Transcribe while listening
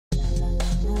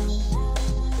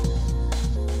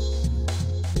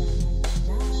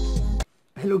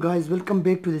Hello guys, welcome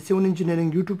back to the Civil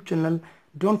Engineering YouTube channel.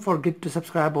 Don't forget to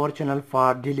subscribe our channel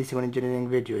for daily civil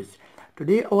engineering videos.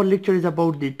 Today our lecture is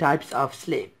about the types of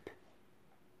slab.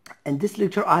 In this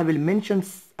lecture I will mention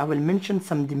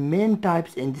some of the main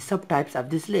types and the subtypes of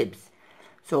the slabs.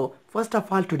 So first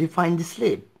of all, to define the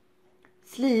slab.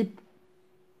 Slab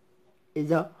is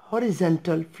a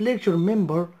horizontal flexural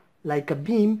member like a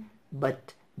beam,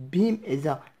 but beam is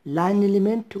a line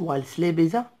element while slab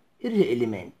is a area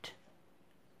element.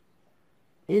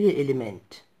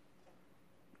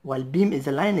 While beam is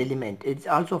a line element, it's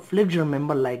also a flexural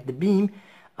member like the beam.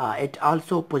 It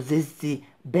also possesses the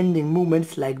bending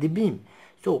movements like the beam.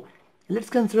 So let's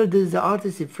consider this is the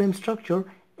RCC frame structure,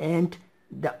 and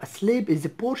the slab is a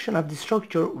portion of the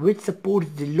structure which supports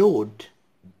the load.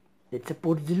 It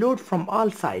supports the load from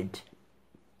all sides.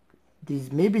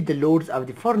 These may be the loads of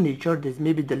the furniture, these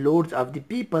may be the loads of the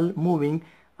people moving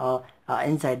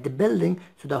inside the building.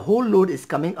 So the whole load is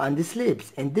coming on the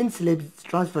slabs, and then slabs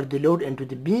transfer the load into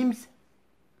the beams.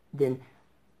 Then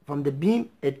from the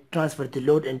beam it transfers the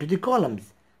load into the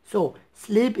columns. So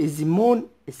slab is the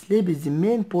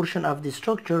main portion of the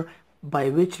structure by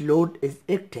which load is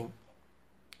acting,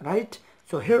 right?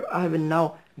 So here I will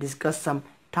now discuss some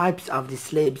types of the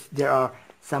slabs. There are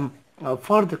some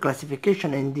further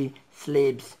classification in the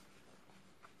slabs.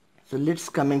 So let's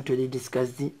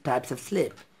discuss the types of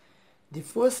slab. The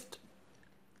first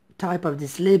type of the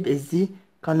slab is the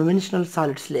conventional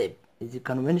solid slab. This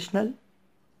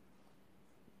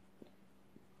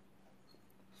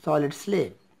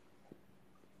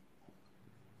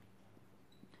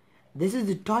is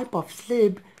the type of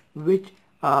slab which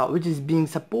is being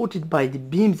supported by the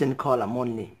beams and column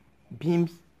only.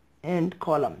 Beams and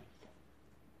columns.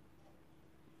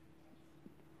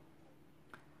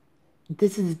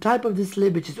 This is the type of the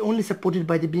slab which is only supported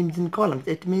by the beams and columns.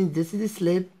 It means this is a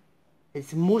slab.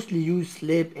 It's mostly used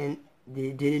slab in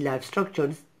the daily life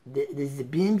structures. This is the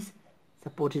beams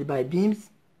supported by beams,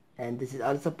 and this is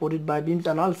also supported by beams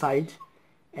on all sides,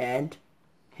 and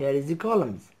here is the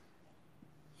columns.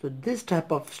 So this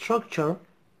type of structure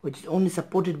which is only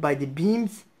supported by the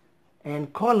beams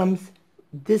and columns,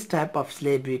 this type of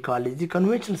slab we call is the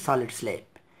conventional solid slab.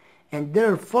 And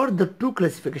there are further two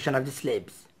classifications of the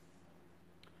slabs.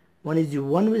 One is the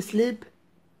one-way slab,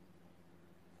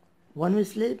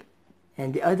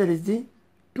 and the other is the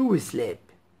two-way slab.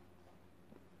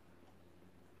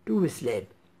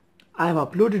 I have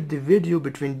uploaded the video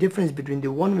difference between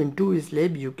the one-way and two-way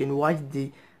slab. You can watch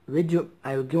the video.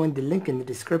 I will give the link in the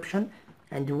description.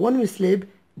 And the one-way slab,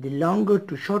 the longer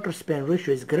to shorter span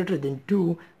ratio is greater than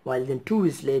 2, while the two-way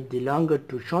slab, the longer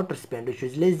to shorter span ratio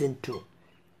is less than 2.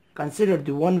 Consider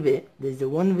the one-way. There is a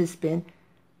one-way span.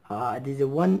 There is a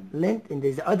one length and there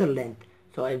is the other length.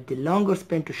 So if the longer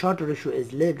span to shorter ratio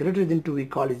is greater than 2, we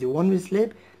call it the one-way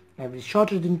slab. And if it's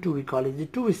shorter than 2, we call it the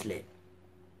two-way slab.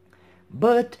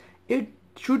 But it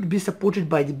should be supported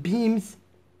by the beams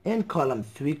and columns.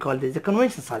 So we call this a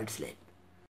conventional solid slab.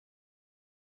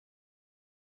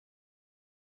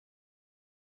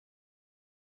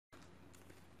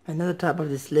 Another type of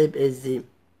the slab is the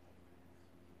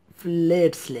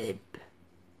flat slab.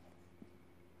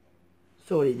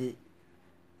 The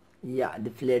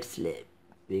flat slab.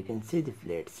 We can see the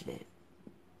flat slab.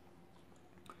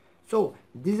 So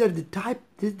these are the type.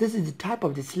 This is the type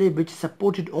of the slab which is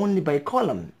supported only by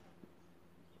column.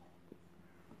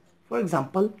 For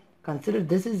example, consider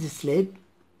this is the slab,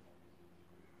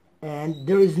 and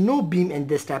there is no beam in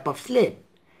this type of slab.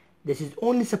 This is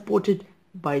only supported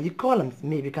by the columns.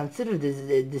 Maybe consider this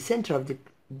is the center of the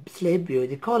slab or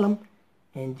the column,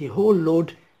 and the whole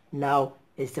load now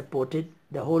is supported.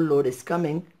 The whole load is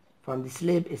coming from the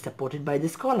slab is supported by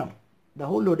this column. The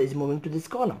whole load is moving to this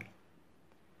column.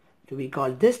 So we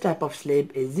call this type of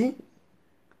slab is the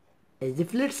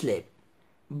flat slab.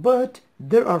 But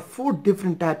there are 4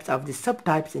 different types of the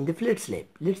subtypes in the flat slab.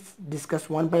 Let's discuss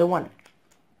one by one.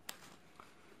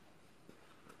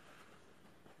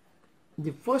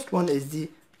 The first one is the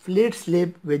flat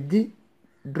slab with the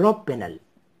drop panel.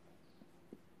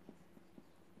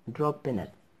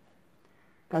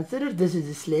 Consider this is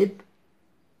a slab,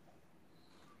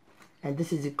 and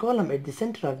this is a column at the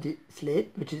center of the slab,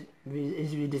 which is,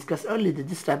 as we discussed earlier, that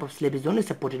this type of slab is only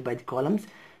supported by the columns.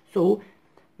 So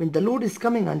when the load is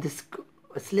coming on this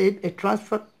slab, it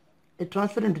transfer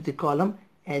into the column,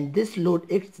 and this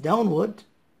load acts downward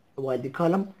while the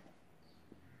column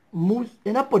moves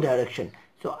in upward direction.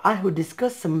 So I have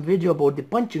discussed some video about the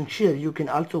punching shear. You can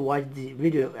also watch the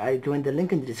video. I given the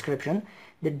link in the description.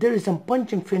 That there is some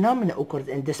punching phenomena occurs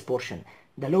in this portion.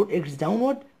 The load acts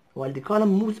downward while the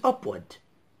column moves upward.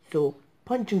 So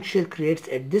punching shear creates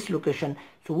at this location.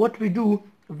 So what we do,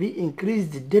 we increase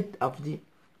the depth of the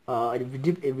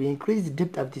we increase the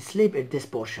depth of the slab at this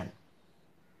portion.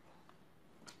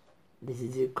 This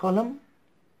is a column.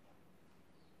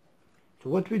 So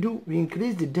what we do, we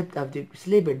increase the depth of the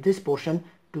slab at this portion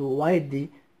to avoid the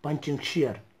punching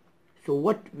shear. So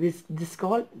what is this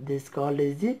called? This called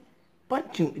as the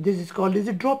punching. This is called as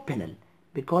a drop panel,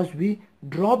 because we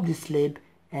drop the slab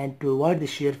and to avoid the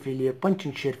shear failure,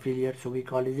 punching shear failure. So we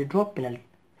call it a drop panel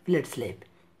flat slab.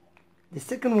 The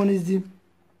second one is the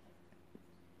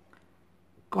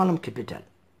column capital.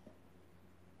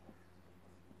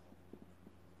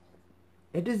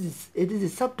 It is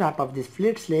a subtype of this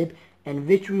flat slab, in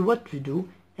which we increase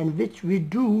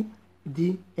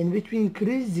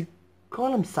the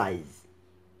column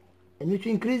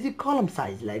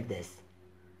size, like this,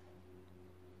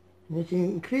 in which we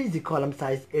increase the column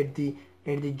size at the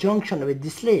junction with the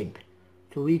slab.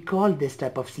 So we call this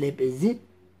type of slab as the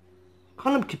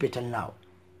column capital. Now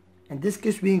in this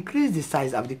case, we increase the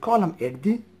size of the column at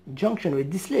the junction with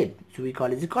the slab, so we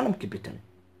call it the column capital.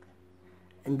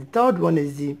 And the third one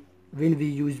is when we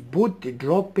use both the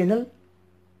drop panel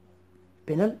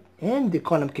and the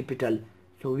column capital,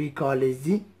 so we call it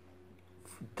the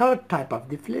third type of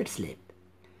the flat slab.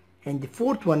 And the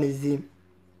fourth one is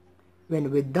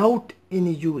when without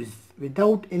any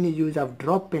use of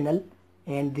drop panel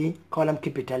and the column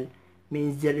capital,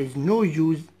 means there is no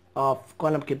use of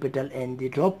column capital and the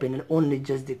drop panel, only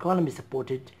just the column is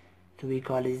supported, so we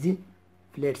call it the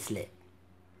flat slab.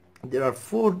 There are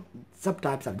 4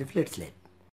 subtypes of the flat slab.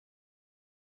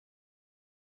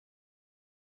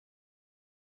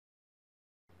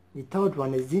 The third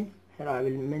one is here I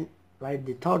will write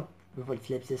the third waffle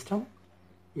slab system.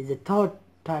 Is the third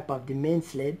type of the main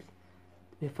slab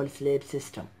waffle slab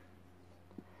system.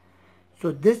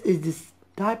 So this is this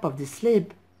type of the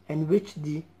slab in which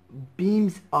the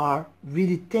beams are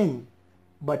very thin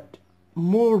but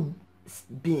more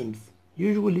beams.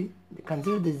 Usually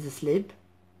consider this is the slab,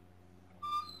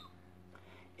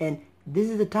 and this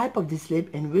is the type of the slab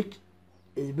in which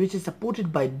is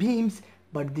supported by beams,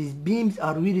 but these beams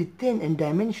are really thin in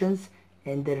dimensions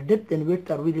and their depth and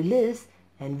width are really less,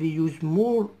 and we use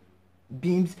more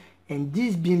beams, and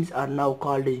these beams are now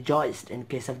called a joist in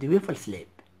case of the waffle slab,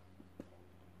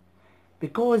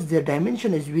 because their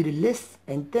dimension is very less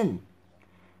and thin.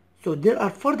 So there are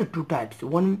further 2 types.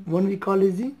 One we call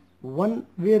is the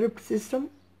one-way ribbed system,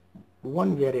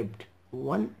 one-way ribbed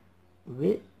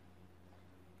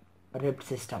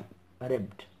system,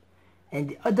 and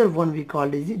the other one we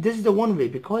call is this is the one way,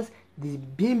 because the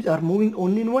beams are moving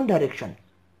only in one direction,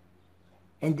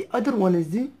 and the other one is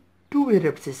the two-way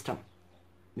ribbed system.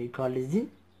 We call it the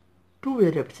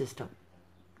two-way ribbed system,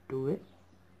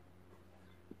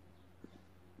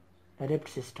 ribbed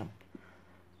system.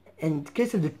 In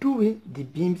case of the two-way, the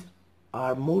beams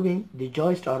are moving, the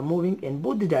joists are moving in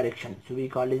both the directions, so we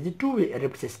call it the two-way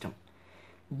ribbed system.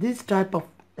 This type of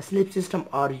slab system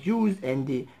are used in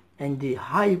the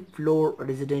high floor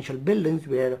residential buildings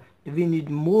where we need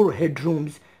more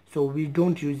headrooms, so we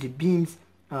don't use the beams,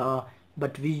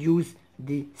 but we use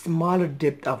the smaller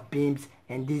depth of beams,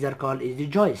 and these are called as the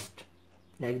joist,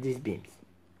 like these beams.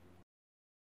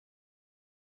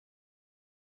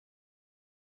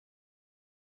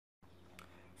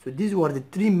 So these were the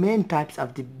 3 main types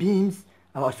of the beams,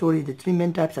 the 3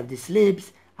 main types of the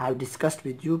slabs I have discussed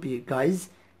with you guys.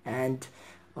 And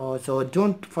so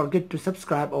don't forget to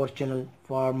subscribe our channel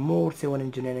for more civil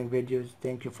engineering videos.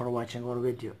 Thank you for watching our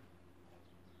video.